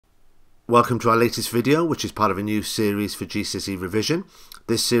Welcome to our latest video, which is part of a new series for GCSE revision.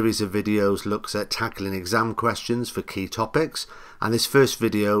 This series of videos looks at tackling exam questions for key topics, and this first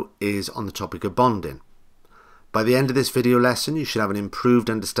video is on the topic of bonding. By the end of this video lesson, you should have an improved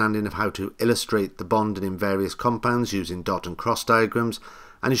understanding of how to illustrate the bonding in various compounds using dot and cross diagrams,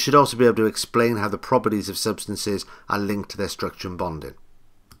 and you should also be able to explain how the properties of substances are linked to their structure and bonding.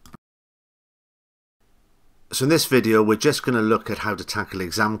 So in this video, we're just going to look at how to tackle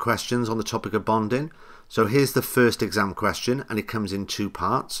exam questions on the topic of bonding. So here's the first exam question, and it comes in two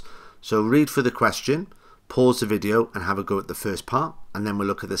parts. So read for the question, pause the video and have a go at the first part, and then we'll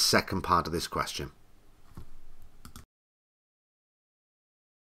look at the second part of this question.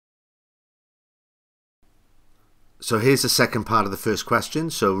 So here's the second part of the first question.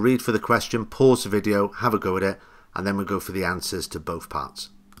 So read for the question, pause the video, have a go at it, and then we'll go for the answers to both parts.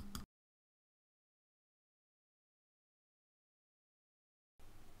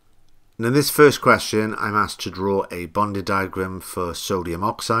 Now in this first question, I'm asked to draw a bonding diagram for sodium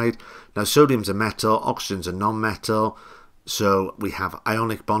oxide. Now sodium's a metal, oxygen's a non-metal, so we have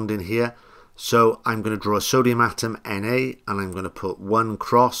ionic bonding here. So I'm going to draw a sodium atom, Na, and I'm going to put one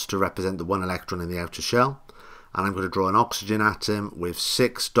cross to represent the one electron in the outer shell. And I'm going to draw an oxygen atom with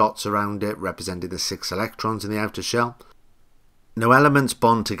 6 dots around it, representing the 6 electrons in the outer shell. Now elements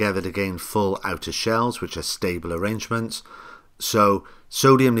bond together to gain full outer shells, which are stable arrangements. So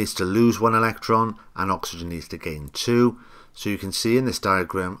sodium needs to lose 1 electron and oxygen needs to gain 2. So you can see in this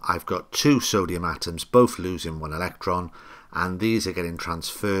diagram I've got 2 sodium atoms both losing 1 electron, and these are getting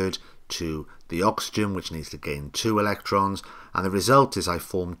transferred to the oxygen, which needs to gain 2 electrons, and the result is I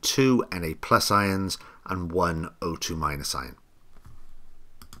form 2 Na plus ions and 1 O2 minus ion.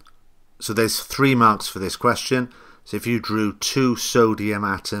 So there's 3 marks for this question. So if you drew 2 sodium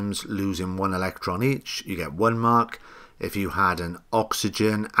atoms losing 1 electron each, you get 1 mark. If you had an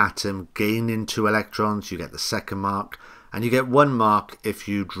oxygen atom gaining 2 electrons, you get the second mark, and you get 1 mark if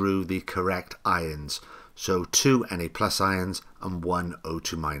you drew the correct ions, so 2 Na plus ions and 1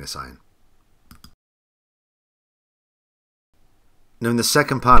 O2 minus ion. Now in the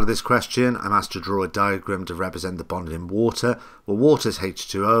second part of this question, I'm asked to draw a diagram to represent the bonding in water. Well, water is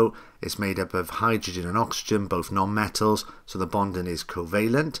H2O, it's made up of hydrogen and oxygen, both non-metals, so the bonding is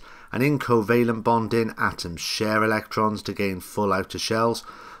covalent. And in covalent bonding, atoms share electrons to gain full outer shells.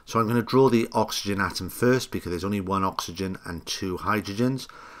 So I'm going to draw the oxygen atom first because there's only 1 oxygen and 2 hydrogens.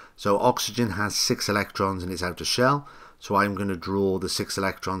 So oxygen has 6 electrons in its outer shell, so I'm going to draw the 6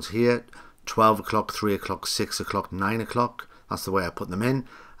 electrons here, 12 o'clock, 3 o'clock, 6 o'clock, 9 o'clock. That's the way I put them in,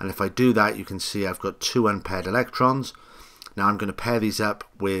 and if I do that, you can see I've got 2 unpaired electrons. Now I'm going to pair these up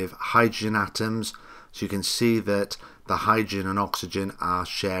with hydrogen atoms, so you can see that the hydrogen and oxygen are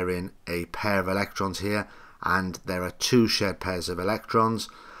sharing a pair of electrons here, and there are 2 shared pairs of electrons.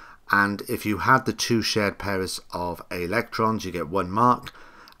 And if you had the 2 shared pairs of electrons, you get 1 mark.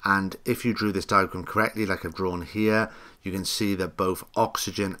 And if you drew this diagram correctly, like I've drawn here, you can see that both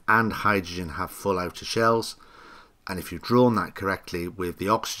oxygen and hydrogen have full outer shells. And if you've drawn that correctly, with the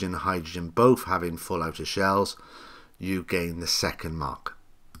oxygen and hydrogen both having full outer shells, you gain the second mark.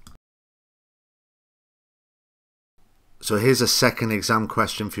 So here's a second exam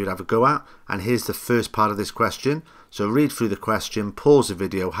question for you to have a go at, and here's the first part of this question. So read through the question, pause the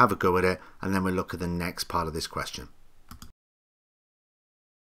video, have a go at it, and then we'll look at the next part of this question.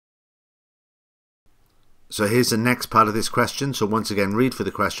 So here's the next part of this question. So once again, read for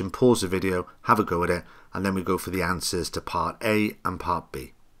the question, pause the video, have a go at it, and then we go for the answers to part A and part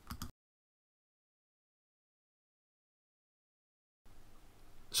B.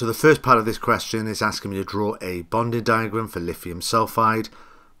 So the first part of this question is asking me to draw a bonding diagram for lithium sulfide.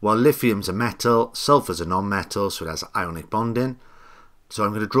 While lithium's a metal, sulfur's a non-metal, so it has ionic bonding. So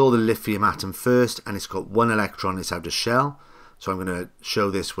I'm going to draw the lithium atom first, and it's got 1 electron in its outer shell. So I'm going to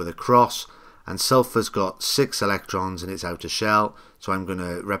show this with a cross. And sulfur's got 6 electrons in its outer shell, so I'm going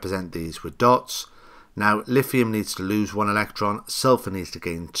to represent these with dots. Now lithium needs to lose 1 electron, sulfur needs to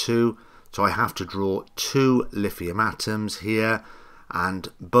gain 2, so I have to draw 2 lithium atoms here, and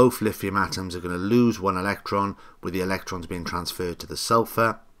both lithium atoms are going to lose 1 electron, with the electrons being transferred to the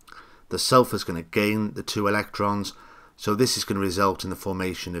sulfur. The sulfur is going to gain the 2 electrons, so this is going to result in the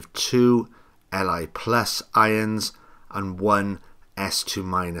formation of 2 Li plus ions and 1 S2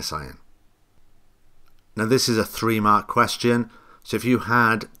 minus ion. Now this is a 3-mark question, so if you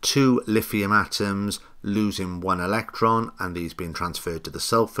had 2 lithium atoms losing 1 electron and these being transferred to the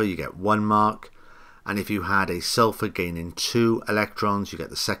sulfur, you get 1 mark. And if you had a sulfur gaining 2 electrons, you get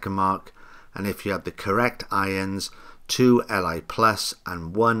the second mark. And if you had the correct ions, 2 Li plus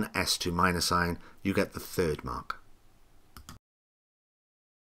and 1 S2 minus ion, you get the third mark.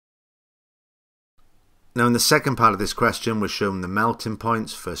 Now in the second part of this question we're shown the melting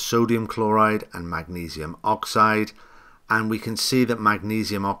points for sodium chloride and magnesium oxide, and we can see that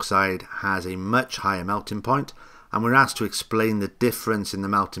magnesium oxide has a much higher melting point, and we're asked to explain the difference in the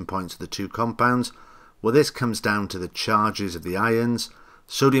melting points of the two compounds. Well, this comes down to the charges of the ions.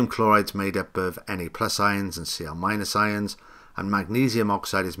 Sodium chloride is made up of Na plus ions and Cl minus ions, and magnesium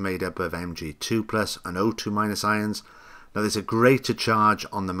oxide is made up of Mg2 plus and O2 minus ions. Now there's a greater charge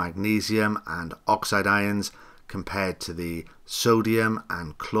on the magnesium and oxide ions compared to the sodium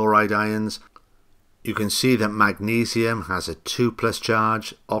and chloride ions. You can see that magnesium has a 2 plus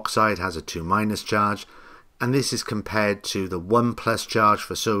charge, oxide has a 2 minus charge, and this is compared to the 1 plus charge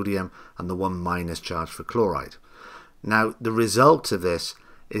for sodium and the 1 minus charge for chloride. Now the result of this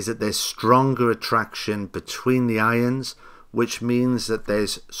is that there's stronger attraction between the ions, which means that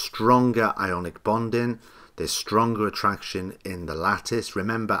there's stronger ionic bonding, there's stronger attraction in the lattice.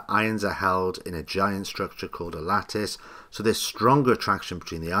 Remember, ions are held in a giant structure called a lattice, so there's stronger attraction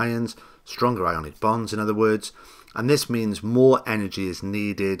between the ions, stronger ionic bonds in other words, and this means more energy is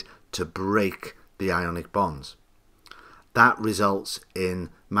needed to break the ionic bonds. That results in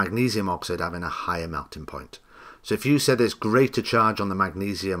magnesium oxide having a higher melting point. So if you said there's greater charge on the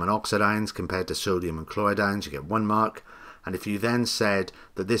magnesium and oxide ions compared to sodium and chloride ions, you get 1 mark. And if you then said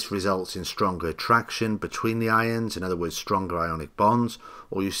that this results in stronger attraction between the ions, in other words stronger ionic bonds,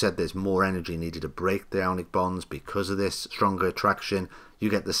 or you said there's more energy needed to break the ionic bonds because of this stronger attraction, you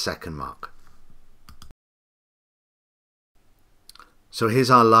get the 2nd mark. So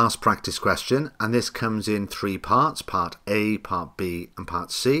here's our last practice question, and this comes in 3 parts, part A, part B and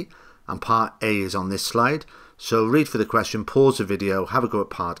part C, and part A is on this slide. So read for the question, pause the video, have a go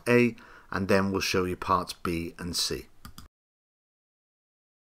at part A, and then we'll show you parts B and C.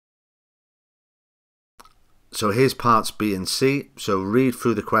 So here's parts B and C, so read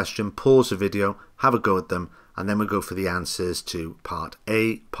through the question, pause the video, have a go at them, and then we'll go for the answers to part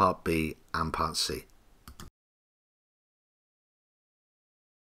A, part B and part C.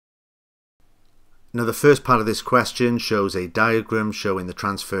 Now the first part of this question shows a diagram showing the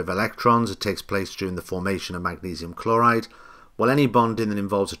transfer of electrons that takes place during the formation of magnesium chloride. Well, any bonding that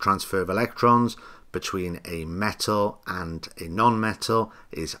involves a transfer of electrons between a metal and a non-metal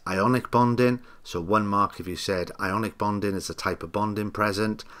is ionic bonding. So 1 mark if you said ionic bonding is the type of bonding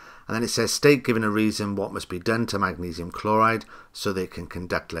present. And then it says state given a reason what must be done to magnesium chloride so that it can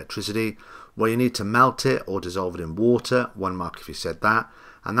conduct electricity. Well, you need to melt it or dissolve it in water. 1 mark if you said that.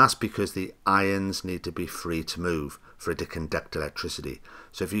 And that's because the ions need to be free to move for it to conduct electricity.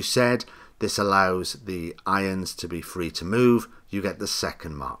 So if you said this allows the ions to be free to move, you get the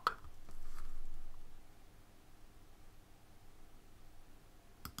 2nd mark.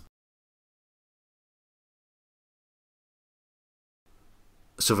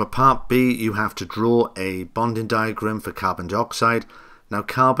 So for part B, you have to draw a bonding diagram for carbon dioxide. Now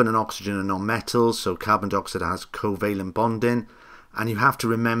carbon and oxygen are non-metals, so carbon dioxide has covalent bonding. And you have to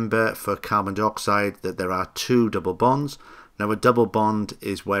remember for carbon dioxide that there are 2 double bonds. Now a double bond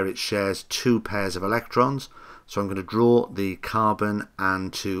is where it shares 2 pairs of electrons. So I'm going to draw the carbon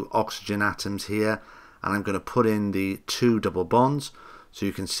and 2 oxygen atoms here, and I'm going to put in the 2 double bonds. So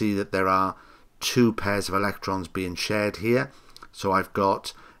you can see that there are 2 pairs of electrons being shared here. So I've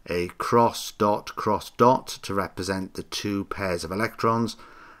got a cross dot to represent the 2 pairs of electrons,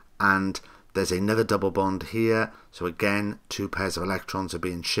 and there's another double bond here, so again 2 pairs of electrons are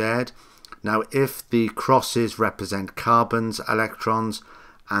being shared. Now if the crosses represent carbon's electrons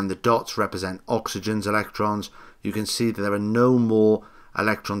and the dots represent oxygen's electrons, you can see that there are no more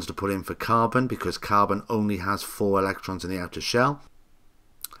electrons to put in for carbon because carbon only has 4 electrons in the outer shell.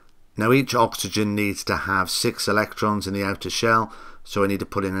 Now each oxygen needs to have 6 electrons in the outer shell, so I need to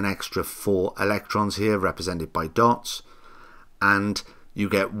put in an extra 4 electrons here represented by dots, and you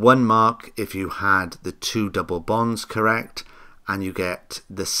get 1 mark if you had the 2 double bonds correct, and you get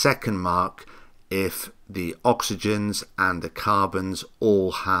the 2nd mark if the oxygens and the carbons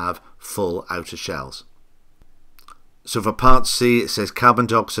all have full outer shells. So for part C, it says carbon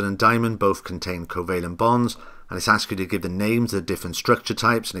dioxide and diamond both contain covalent bonds, and it's asked you to give the names of the different structure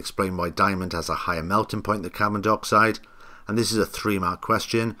types and explain why diamond has a higher melting point than carbon dioxide. And this is a 3-mark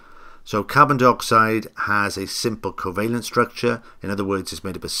question. So carbon dioxide has a simple covalent structure, in other words it's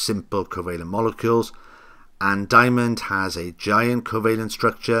made up of simple covalent molecules, and diamond has a giant covalent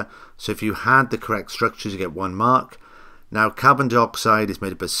structure. So if you had the correct structures you get 1 mark. Now carbon dioxide is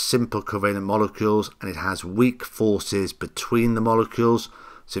made up of simple covalent molecules and it has weak forces between the molecules,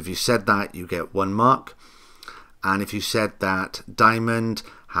 so if you said that you get 1 mark. And if you said that diamond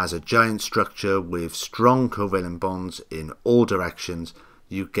has a giant structure with strong covalent bonds in all directions,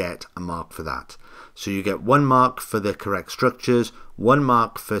 you get a mark for that. So you get 1 mark for the correct structures, 1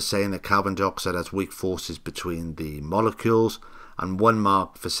 mark for saying that carbon dioxide has weak forces between the molecules, and 1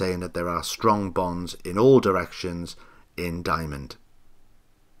 mark for saying that there are strong bonds in all directions in diamond.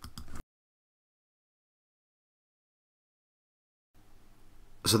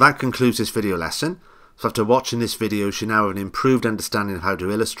 So that concludes this video lesson. So after watching this video, you should now have an improved understanding of how to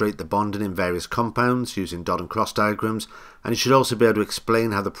illustrate the bonding in various compounds using dot and cross diagrams, and you should also be able to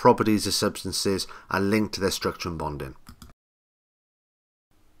explain how the properties of substances are linked to their structure and bonding.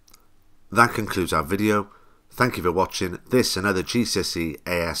 That concludes our video. Thank you for watching. This and other GCSE,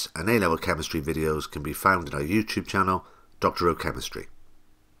 AS and A-level chemistry videos can be found in our YouTube channel, Dr. O Chemistry.